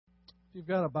If you've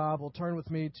got a Bible, turn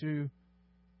with me to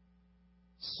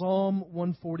Psalm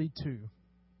 142.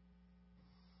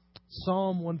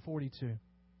 Psalm 142.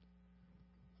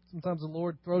 Sometimes the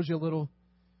Lord throws you a little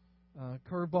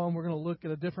curveball, and we're going to look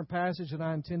at a different passage than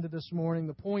I intended this morning.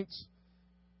 The points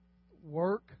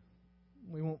work.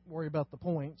 We won't worry about the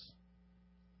points.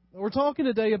 We're talking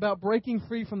today about breaking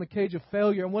free from the cage of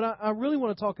failure. And what I really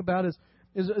want to talk about is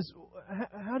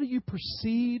how do you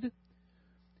proceed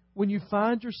when you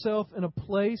find yourself in a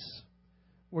place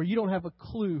where you don't have a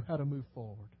clue how to move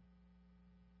forward?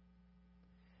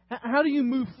 How do you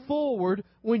move forward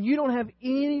when you don't have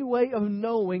any way of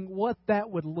knowing what that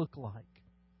would look like?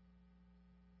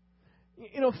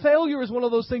 You know, failure is one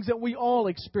of those things that we all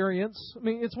experience. I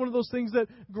mean, it's one of those things that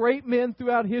great men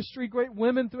throughout history, great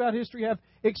women throughout history have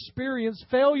experienced.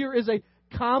 Failure is a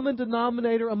common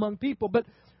denominator among people. But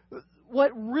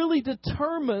what really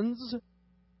determines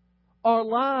our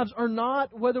lives are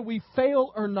not whether we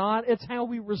fail or not. It's how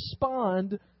we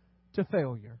respond to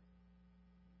failure.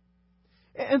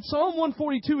 And Psalm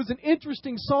 142 is an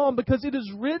interesting psalm because it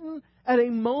is written at a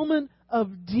moment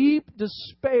of deep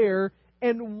despair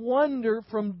and wonder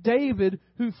from David,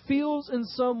 who feels in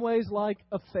some ways like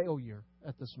a failure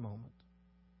at this moment.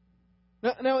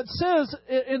 Now it says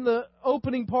in the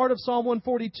opening part of Psalm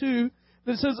 142,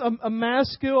 that it says a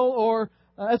maskil, or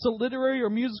that's a literary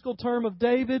or musical term of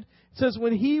David. It says,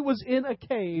 when he was in a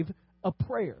cave, a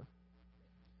prayer.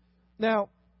 Now,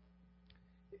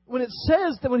 when it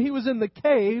says that when he was in the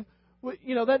cave,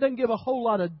 you know, that doesn't give a whole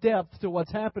lot of depth to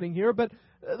what's happening here. But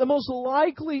the most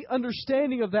likely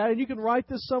understanding of that, and you can write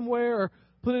this somewhere or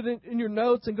put it in your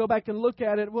notes and go back and look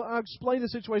at it. Well, I'll explain the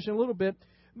situation a little bit.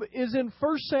 Is in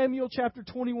 1 Samuel chapter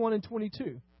 21 and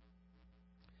 22.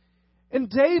 And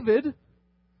David,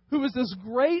 who is this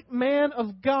great man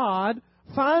of God,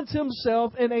 finds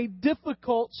himself in a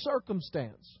difficult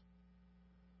circumstance.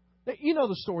 Now, you know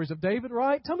the stories of David,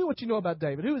 right? Tell me what you know about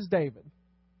David. Who is David?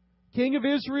 King of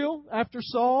Israel after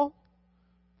Saul.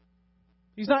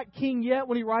 He's not king yet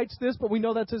when he writes this, but we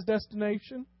know that's his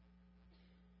destination.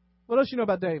 What else you know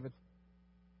about David?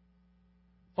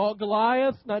 Fought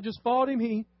Goliath. Not just fought him,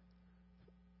 he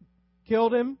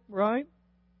killed him, right?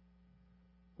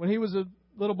 When he was a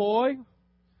little boy,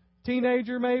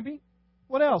 teenager maybe.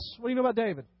 What else? What do you know about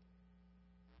David?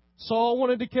 Saul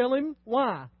wanted to kill him.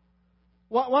 Why?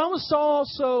 Why was Saul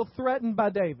so threatened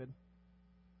by David?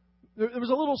 There was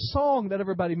a little song that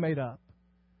everybody made up.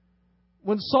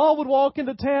 When Saul would walk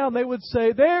into town, they would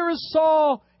say, "There is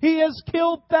Saul. He has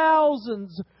killed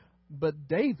thousands. But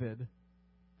David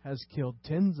has killed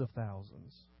tens of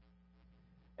thousands."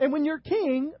 And when you're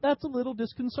king, that's a little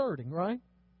disconcerting, right?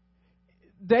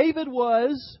 David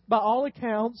was, by all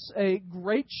accounts, a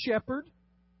great shepherd,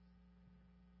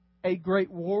 a great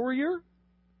warrior,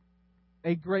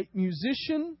 a great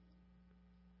musician,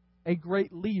 a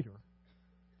great leader.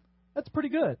 That's pretty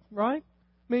good, right?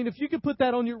 I mean, if you could put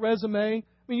that on your resume. I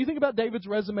mean, you think about David's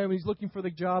resume when he's looking for the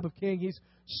job of king. He's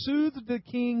soothed the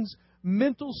king's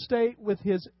mental state with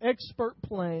his expert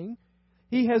playing.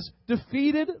 He has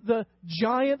defeated the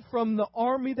giant from the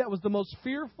army that was the most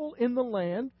fearful in the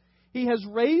land. He has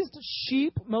raised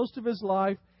sheep most of his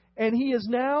life. And he has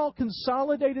now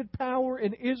consolidated power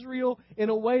in Israel in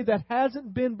a way that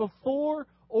hasn't been before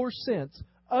or since.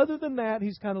 Other than that,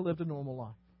 he's kind of lived a normal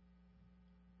life.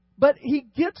 But he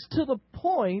gets to the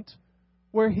point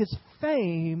where his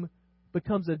fame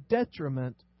becomes a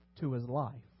detriment to his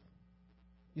life.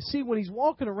 You see, when he's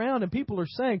walking around and people are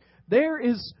saying, "There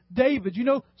is David." You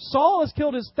know, Saul has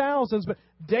killed his thousands, but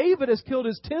David has killed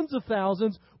his tens of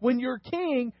thousands. When you're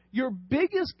king, your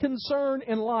biggest concern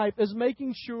in life is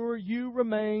making sure you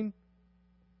remain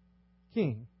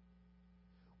king.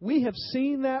 We have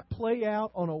seen that play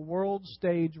out on a world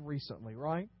stage recently,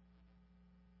 right?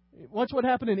 Watch what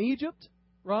happened in Egypt,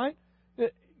 right?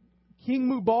 King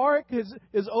Mubarak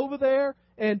is over there,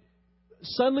 and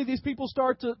suddenly these people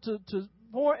start to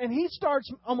and he starts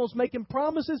almost making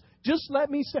promises. Just let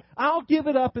me say, I'll give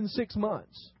it up in 6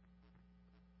 months.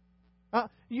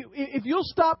 If you'll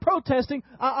stop protesting,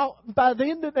 by the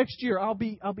end of next year, I'll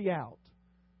be out.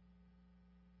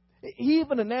 He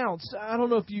even announced, I don't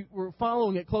know if you were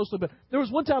following it closely, but there was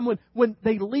one time when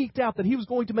they leaked out that he was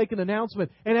going to make an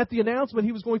announcement. And at the announcement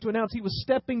he was going to announce, he was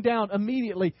stepping down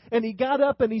immediately. And he got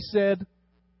up and he said,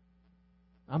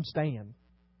 "I'm staying."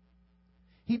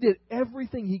 He did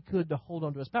everything he could to hold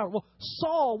on to his power. Well,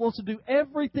 Saul wants to do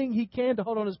everything he can to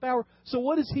hold on to his power. So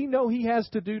what does he know he has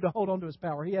to do to hold on to his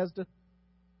power? He has to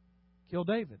kill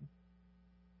David.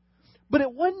 But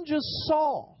it wasn't just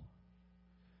Saul.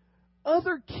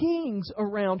 Other kings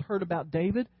around heard about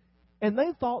David, and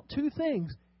they thought two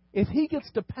things. if he gets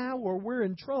to power, we're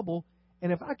in trouble.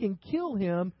 And if I can kill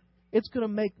him, it's going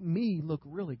to make me look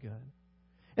really good.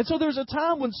 And so there's a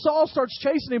time when Saul starts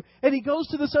chasing him, and he goes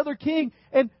to this other king,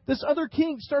 and this other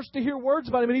king starts to hear words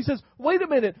about him, and he says, wait a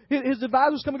minute. His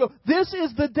advisors come and go, this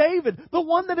is the David, the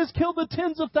one that has killed the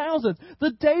tens of thousands,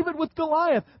 the David with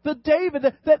Goliath, the David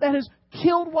that has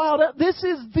killed wild. This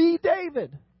is the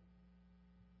David.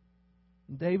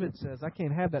 And David says, I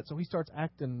can't have that. So he starts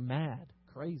acting mad,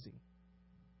 crazy.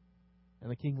 And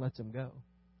the king lets him go.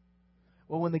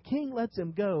 Well, when the king lets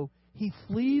him go, he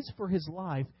flees for his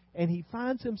life, and he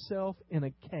finds himself in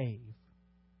a cave.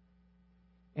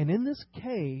 And in this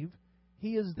cave,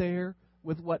 he is there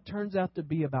with what turns out to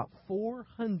be about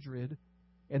 400,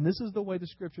 and this is the way the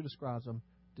Scripture describes them,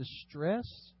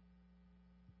 distressed,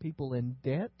 people in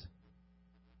debt,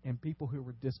 and people who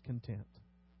were discontent.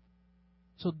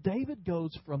 So David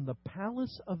goes from the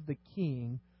palace of the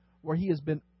king, where he has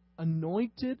been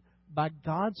anointed by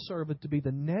God's servant to be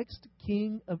the next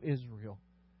king of Israel,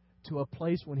 to a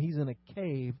place when he's in a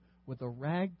cave with a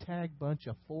ragtag bunch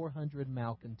of 400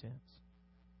 malcontents.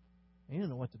 He didn't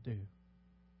know what to do.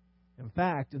 In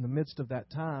fact, in the midst of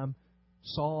that time,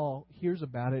 Saul hears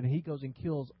about it, and he goes and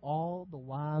kills all the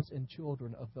wives and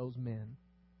children of those men.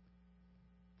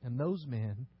 And those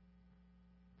men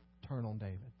turn on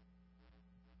David.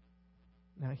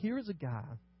 Now, here is a guy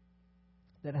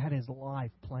that had his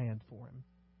life planned for him.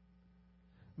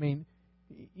 I mean,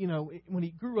 you know, when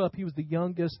he grew up, he was the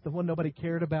youngest, the one nobody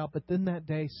cared about. But then that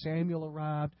day, Samuel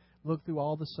arrived, looked through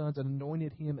all the sons, and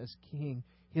anointed him as king.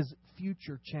 His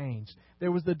future changed.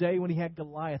 There was the day when he had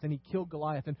Goliath, and he killed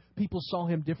Goliath, and people saw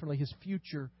him differently. His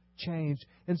future changed.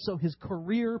 And so his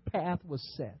career path was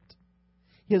set.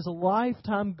 His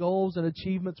lifetime goals and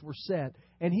achievements were set.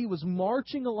 And he was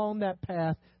marching along that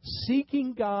path,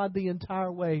 seeking God the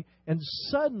entire way. And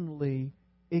suddenly,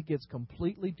 it gets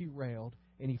completely derailed.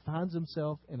 And he finds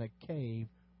himself in a cave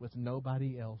with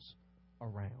nobody else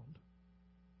around.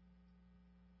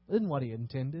 It isn't what he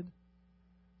intended.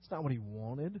 It's not what he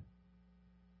wanted.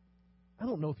 I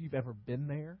don't know if you've ever been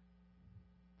there.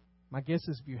 My guess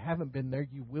is if you haven't been there,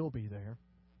 you will be there.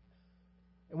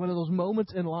 And one of those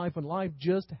moments in life when life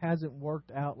just hasn't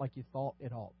worked out like you thought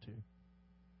it ought to.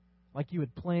 Like you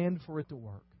had planned for it to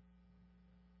work.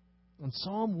 And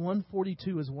Psalm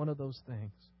 142 is one of those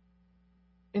things.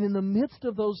 And in the midst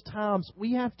of those times,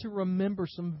 we have to remember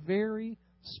some very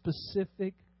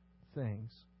specific things.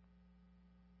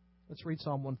 Let's read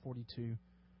Psalm 142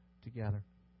 together.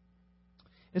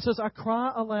 It says, I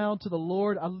cry aloud to the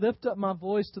Lord. I lift up my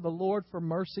voice to the Lord for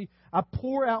mercy. I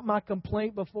pour out my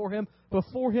complaint before Him.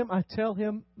 Before Him, I tell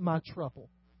Him my trouble.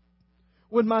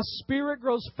 When my spirit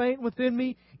grows faint within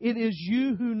me, it is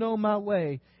you who know my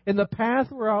way. In the path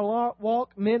where I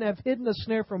walk, men have hidden a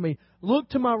snare for me. Look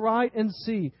to my right and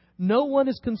see. No one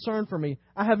is concerned for me.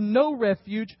 I have no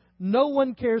refuge. No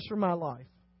one cares for my life.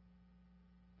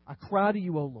 I cry to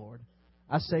you, O Lord.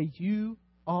 I say, you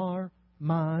are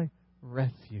my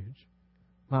refuge,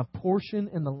 my portion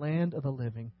in the land of the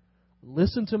living.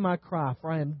 Listen to my cry, for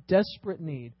I am in desperate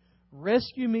need.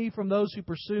 Rescue me from those who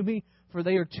pursue me, for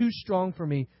they are too strong for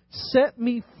me. Set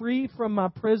me free from my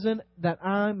prison, that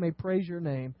I may praise your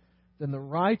name. Then the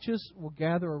righteous will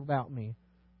gather about me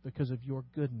because of your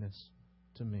goodness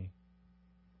to me.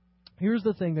 Here's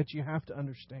the thing that you have to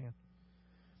understand,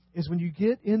 is when you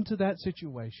get into that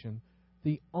situation,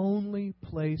 the only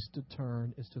place to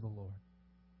turn is to the Lord.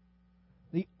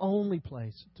 The only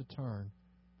place to turn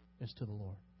is to the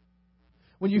Lord.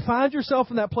 When you find yourself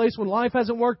in that place when life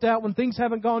hasn't worked out, when things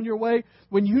haven't gone your way,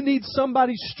 when you need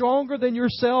somebody stronger than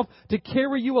yourself to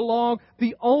carry you along,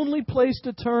 the only place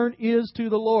to turn is to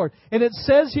the Lord. And it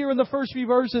says here in the first few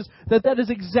verses that is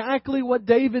exactly what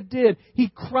David did. He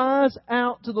cries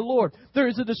out to the Lord. There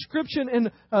is a description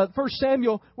in 1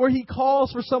 Samuel where he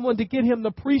calls for someone to get him the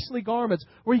priestly garments,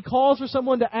 where he calls for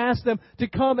someone to ask them to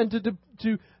come and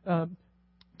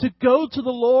to go to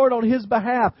the Lord on his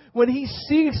behalf, when he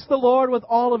seeks the Lord with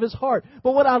all of his heart.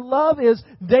 But what I love is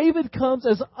David comes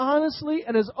as honestly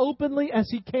and as openly as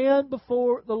he can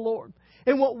before the Lord.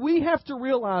 And what we have to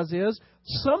realize is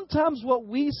sometimes what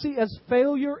we see as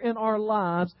failure in our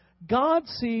lives, God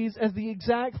sees as the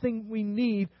exact thing we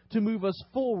need to move us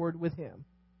forward with Him.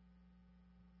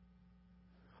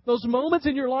 Those moments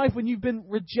in your life when you've been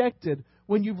rejected,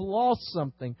 when you've lost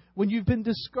something, when you've been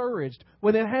discouraged,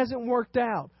 when it hasn't worked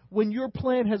out, when your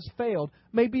plan has failed,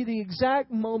 may be the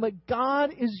exact moment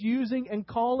God is using and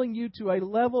calling you to a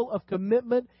level of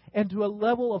commitment and to a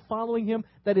level of following Him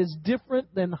that is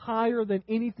different than higher than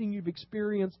anything you've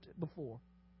experienced before.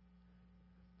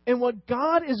 And what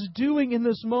God is doing in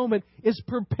this moment is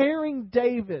preparing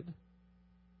David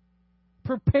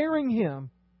preparing him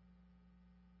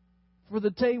for the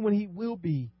day when he will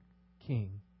be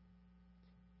king.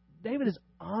 David is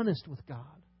honest with God.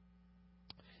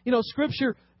 You know,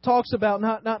 Scripture talks about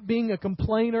not being a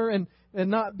complainer and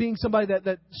not being somebody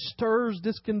that stirs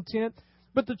discontent.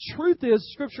 But the truth is,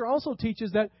 Scripture also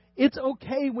teaches that it's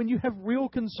okay when you have real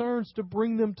concerns to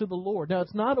bring them to the Lord. Now,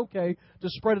 it's not okay to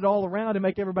spread it all around and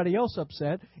make everybody else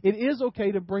upset. It is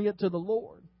okay to bring it to the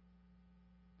Lord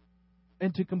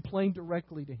and to complain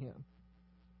directly to Him.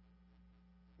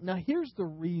 Now, here's the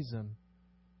reason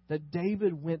that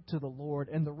David went to the Lord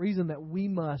and the reason that we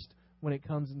must, when it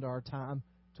comes into our time,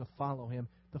 to follow Him.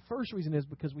 The first reason is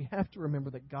because we have to remember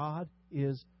that God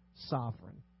is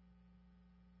sovereign.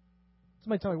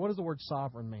 Somebody tell me, what does the word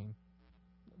sovereign mean?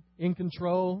 In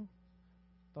control?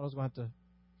 Thought I was going to have to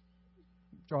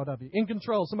draw a W. In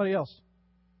control. Somebody else.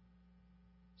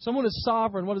 Someone is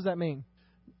sovereign. What does that mean?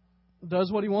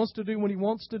 Does what He wants to do when He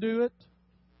wants to do it.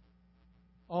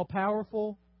 All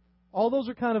powerful. All those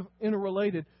are kind of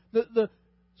interrelated. The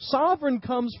sovereign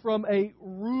comes from a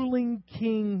ruling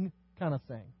king kind of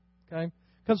thing. Okay?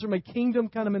 Comes from a kingdom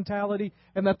kind of mentality,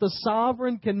 and that the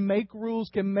sovereign can make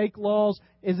rules, can make laws,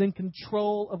 is in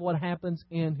control of what happens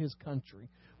in his country.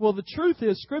 Well, the truth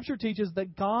is, Scripture teaches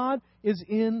that God is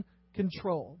in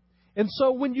control. And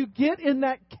so when you get in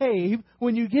that cave,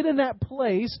 when you get in that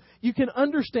place, you can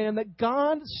understand that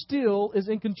God still is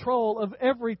in control of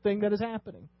everything that is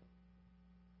happening.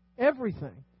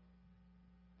 Everything.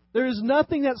 There is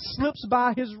nothing that slips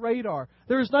by His radar.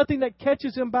 There is nothing that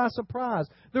catches Him by surprise.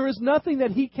 There is nothing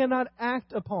that He cannot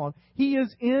act upon. He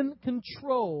is in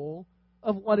control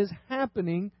of what is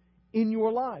happening in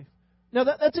your life. Now,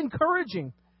 that's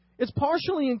encouraging. It's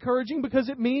partially encouraging because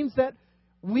it means that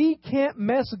we can't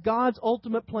mess God's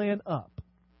ultimate plan up.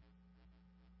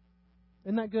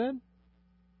 Isn't that good?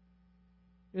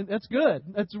 That's good.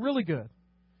 That's really good.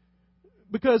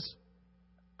 Because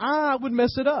I would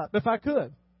mess it up if I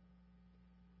could.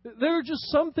 There are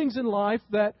just some things in life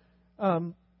that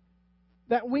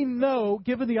we know,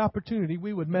 given the opportunity,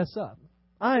 we would mess up.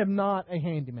 I am not a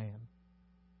handyman.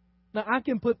 Now, I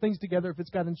can put things together if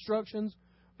it's got instructions,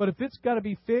 but if it's got to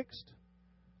be fixed,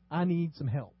 I need some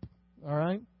help. All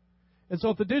right? And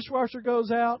so if the dishwasher goes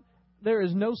out, there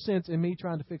is no sense in me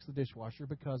trying to fix the dishwasher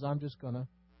because I'm just going to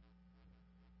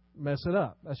mess it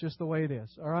up. That's just the way it is.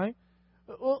 All right?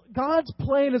 Well, God's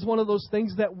plan is one of those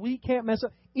things that we can't mess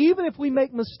up, even if we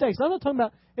make mistakes. I'm not talking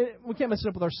about, we can't mess it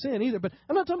up with our sin either, but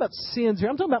I'm not talking about sins here.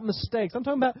 I'm talking about mistakes. I'm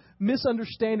talking about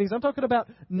misunderstandings. I'm talking about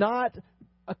not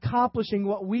accomplishing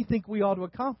what we think we ought to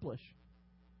accomplish.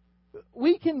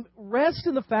 We can rest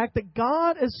in the fact that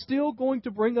God is still going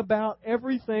to bring about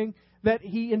everything that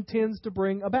He intends to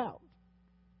bring about.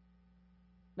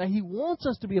 Now, He wants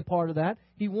us to be a part of that.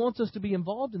 He wants us to be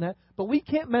involved in that. But we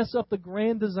can't mess up the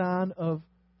grand design of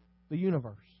the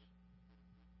universe.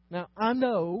 Now, I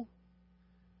know,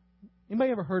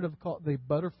 anybody ever heard of the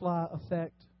butterfly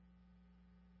effect?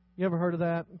 You ever heard of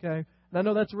that? Okay. And I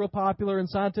know that's real popular, and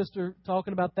scientists are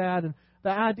talking about that. And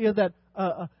the idea that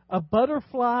a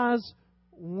butterfly's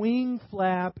wing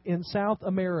flap in South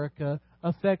America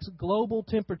affects global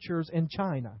temperatures in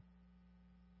China.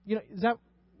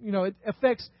 It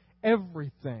affects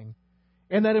everything.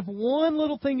 And that if one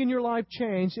little thing in your life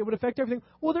changed, it would affect everything.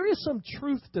 Well, there is some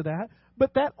truth to that.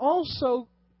 But that also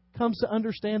comes to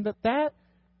understand that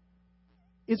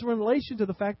is in relation to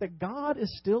the fact that God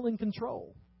is still in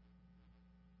control.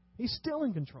 He's still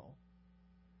in control.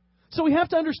 So we have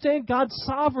to understand God's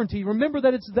sovereignty. Remember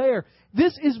that it's there.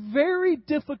 This is very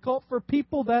difficult for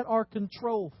people that are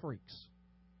control freaks.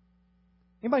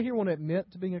 Anybody here want to admit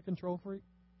to being a control freak?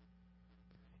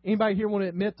 Anybody here want to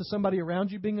admit to somebody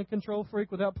around you being a control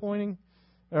freak without pointing?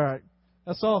 All right.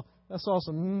 I saw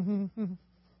some.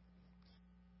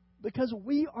 Because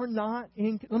we are not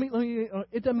in. Let me.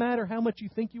 It doesn't matter how much you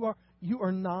think you are. You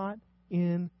are not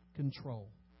in control.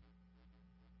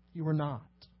 You are not.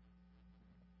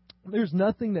 There's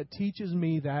nothing that teaches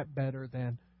me that better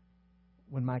than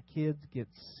when my kids get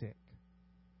sick.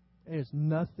 There's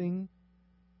nothing.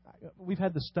 We've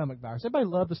had the stomach virus. Everybody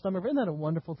love the stomach virus. Isn't that a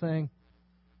wonderful thing?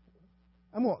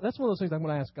 That's one of those things I'm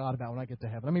going to ask God about when I get to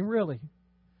heaven. I mean, really.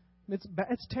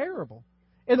 It's terrible.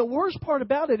 And the worst part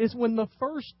about it is when the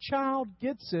first child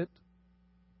gets it,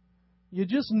 you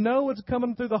just know it's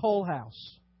coming through the whole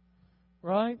house.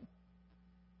 Right?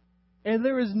 And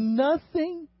there is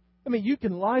nothing. I mean, you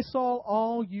can Lysol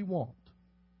all you want.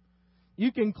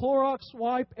 You can Clorox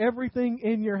wipe everything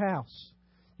in your house.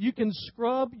 You can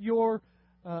scrub your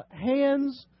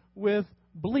hands with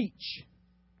bleach.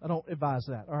 I don't advise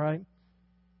that, all right?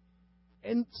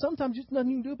 And sometimes there's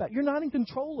nothing you can do about it. You're not in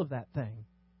control of that thing.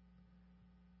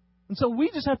 And so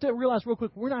we just have to realize real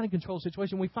quick, we're not in control of the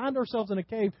situation. We find ourselves in a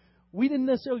cave. We didn't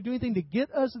necessarily do anything to get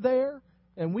us there,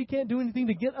 and we can't do anything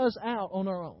to get us out on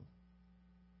our own.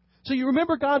 So you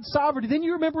remember God's sovereignty. Then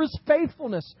you remember His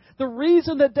faithfulness. The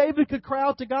reason that David could cry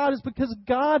out to God is because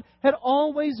God had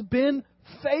always been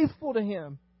faithful to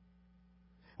him.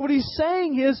 What he's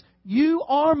saying is, you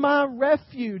are my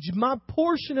refuge, my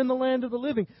portion in the land of the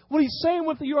living. What he's saying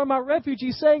with the you are my refuge,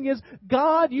 he's saying is,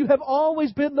 God, you have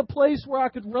always been the place where I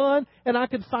could run and I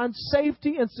could find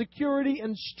safety and security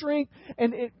and strength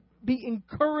and be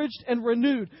encouraged and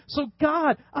renewed. So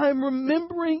God, I am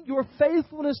remembering your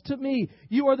faithfulness to me.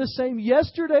 You are the same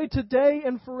yesterday, today,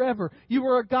 and forever. You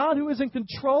are a God who is in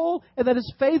control and that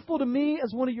is faithful to me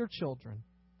as one of your children.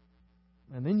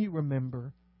 And then you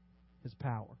remember His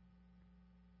power.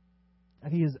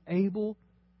 And He is able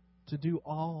to do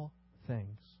all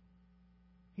things.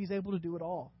 He's able to do it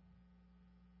all.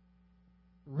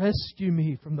 Rescue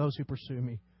me from those who pursue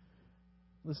me.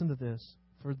 Listen to this.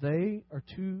 For they are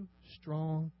too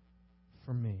strong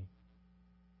for me.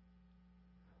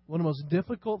 One of the most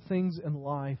difficult things in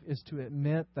life is to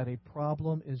admit that a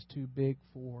problem is too big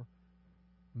for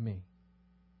me.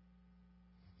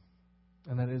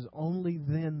 And that it is only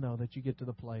then, though, that you get to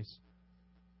the place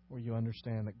where you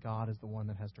understand that God is the one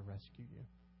that has to rescue you.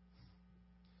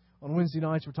 On Wednesday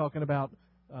nights, we're talking about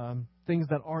things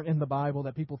that aren't in the Bible,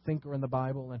 that people think are in the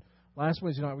Bible. And last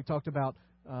Wednesday night, we talked about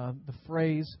the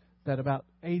phrase that about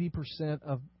 80%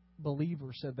 of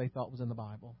believers said they thought was in the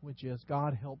Bible, which is,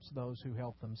 God helps those who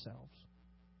help themselves.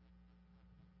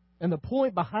 And the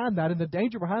point behind that, and the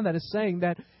danger behind that, is saying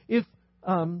that if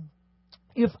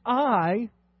I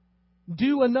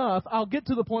do enough, I'll get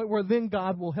to the point where then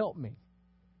God will help me.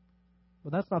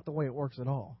 But that's not the way it works at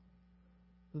all.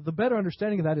 The better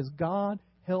understanding of that is God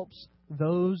helps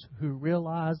those who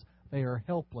realize they are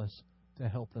helpless to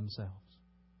help themselves.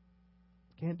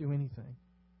 Can't do anything.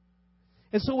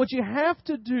 And so what you have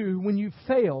to do when you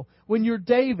fail, when you're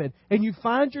David and you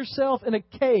find yourself in a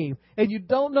cave and you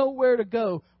don't know where to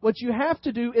go, what you have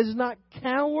to do is not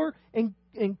cower and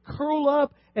curl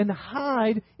up and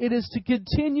hide. It is to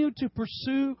continue to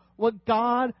pursue what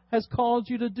God has called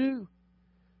you to do.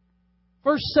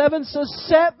 Verse 7 says,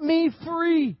 set me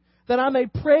free, that I may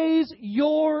praise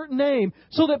your name,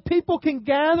 so that people can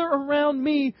gather around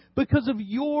me because of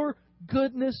your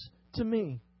goodness to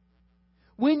me.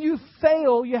 When you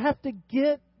fail, you have to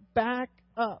get back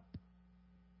up.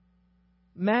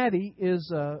 Maddie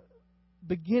is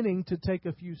beginning to take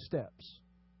a few steps.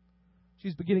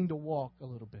 She's beginning to walk a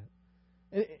little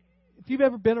bit. If you've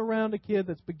ever been around a kid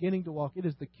that's beginning to walk, it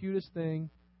is the cutest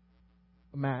thing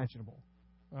imaginable.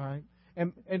 All right?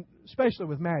 And especially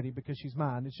with Maddie, because she's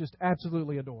mine, it's just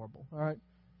absolutely adorable. All right?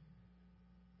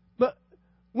 But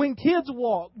when kids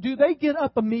walk, do they get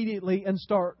up immediately and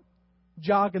start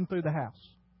jogging through the house?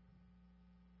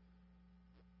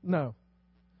 No.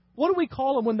 What do we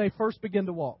call them when they first begin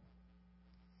to walk?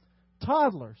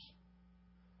 Toddlers.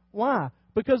 Why?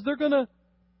 Because they're going to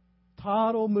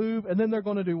toddle, move, and then they're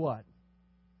going to do what?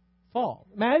 Fall.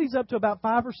 Maddie's up to about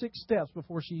 5 or 6 steps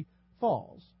before she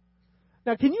falls.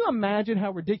 Now, can you imagine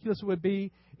how ridiculous it would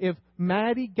be if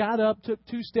Maddie got up, took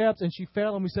 2 steps, and she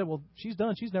fell, and we said, well, she's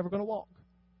done. She's never going to walk.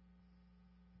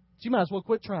 She might as well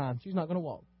quit trying. She's not going to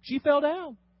walk. She fell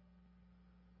down.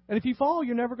 And if you fall,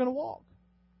 you're never going to walk.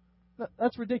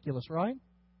 That's ridiculous, right?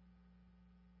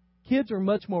 Kids are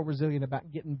much more resilient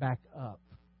about getting back up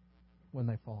when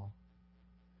they fall.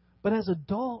 But as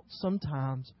adults,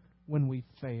 sometimes when we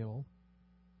fail,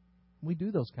 we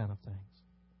do those kind of things.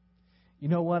 You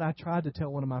know what? I tried to tell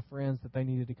one of my friends that they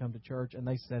needed to come to church, and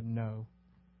they said no.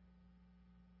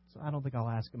 So I don't think I'll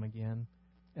ask them again.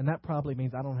 And that probably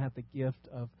means I don't have the gift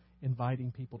of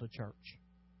inviting people to church.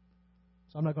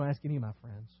 So I'm not going to ask any of my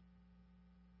friends.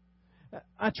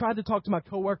 I tried to talk to my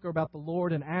coworker about the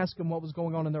Lord and ask them what was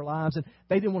going on in their lives, and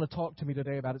they didn't want to talk to me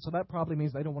today about it. So that probably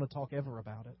means they don't want to talk ever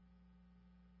about it.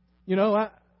 You know,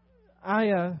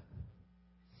 I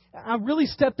really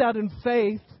stepped out in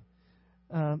faith,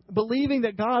 believing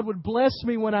that God would bless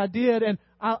me when I did, and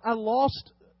I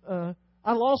lost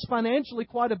financially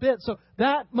quite a bit. So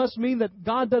that must mean that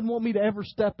God doesn't want me to ever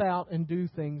step out and do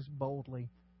things boldly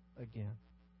again.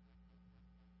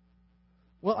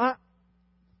 Well,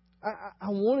 I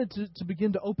wanted to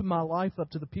begin to open my life up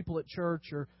to the people at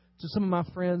church or to some of my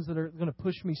friends that are going to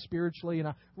push me spiritually. And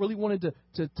I really wanted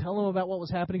to tell them about what was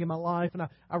happening in my life. And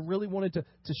I really wanted to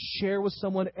share with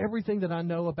someone everything that I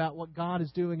know about what God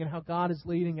is doing and how God is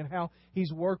leading and how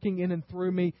He's working in and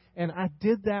through me. And I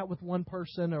did that with one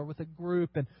person or with a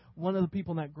group. And one of the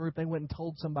people in that group, they went and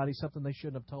told somebody something they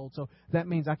shouldn't have told. So that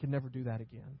means I can never do that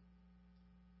again.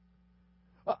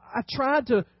 I tried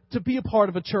to be a part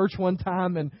of a church one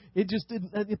time, and it just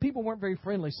didn't. People weren't very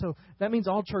friendly. So that means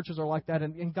all churches are like that,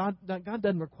 and God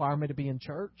doesn't require me to be in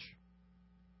church.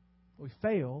 We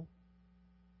fail.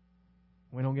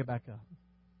 We don't get back up.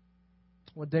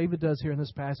 What David does here in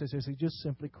this passage is he just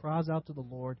simply cries out to the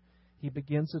Lord. He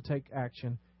begins to take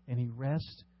action, and he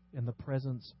rests in the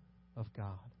presence of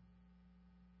God.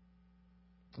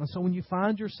 And so when you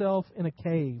find yourself in a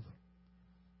cave,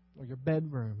 or your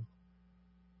bedroom,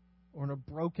 or in a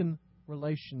broken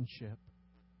relationship,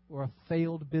 or a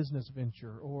failed business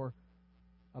venture, or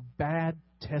a bad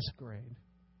test grade,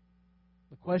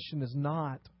 the question is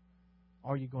not,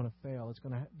 are you going to fail? It's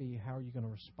going to be, how are you going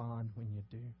to respond when you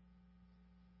do?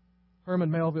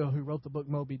 Herman Melville, who wrote the book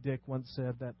Moby Dick, once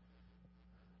said that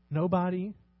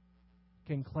nobody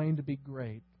can claim to be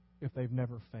great if they've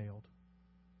never failed,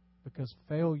 because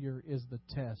failure is the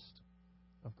test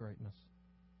of greatness.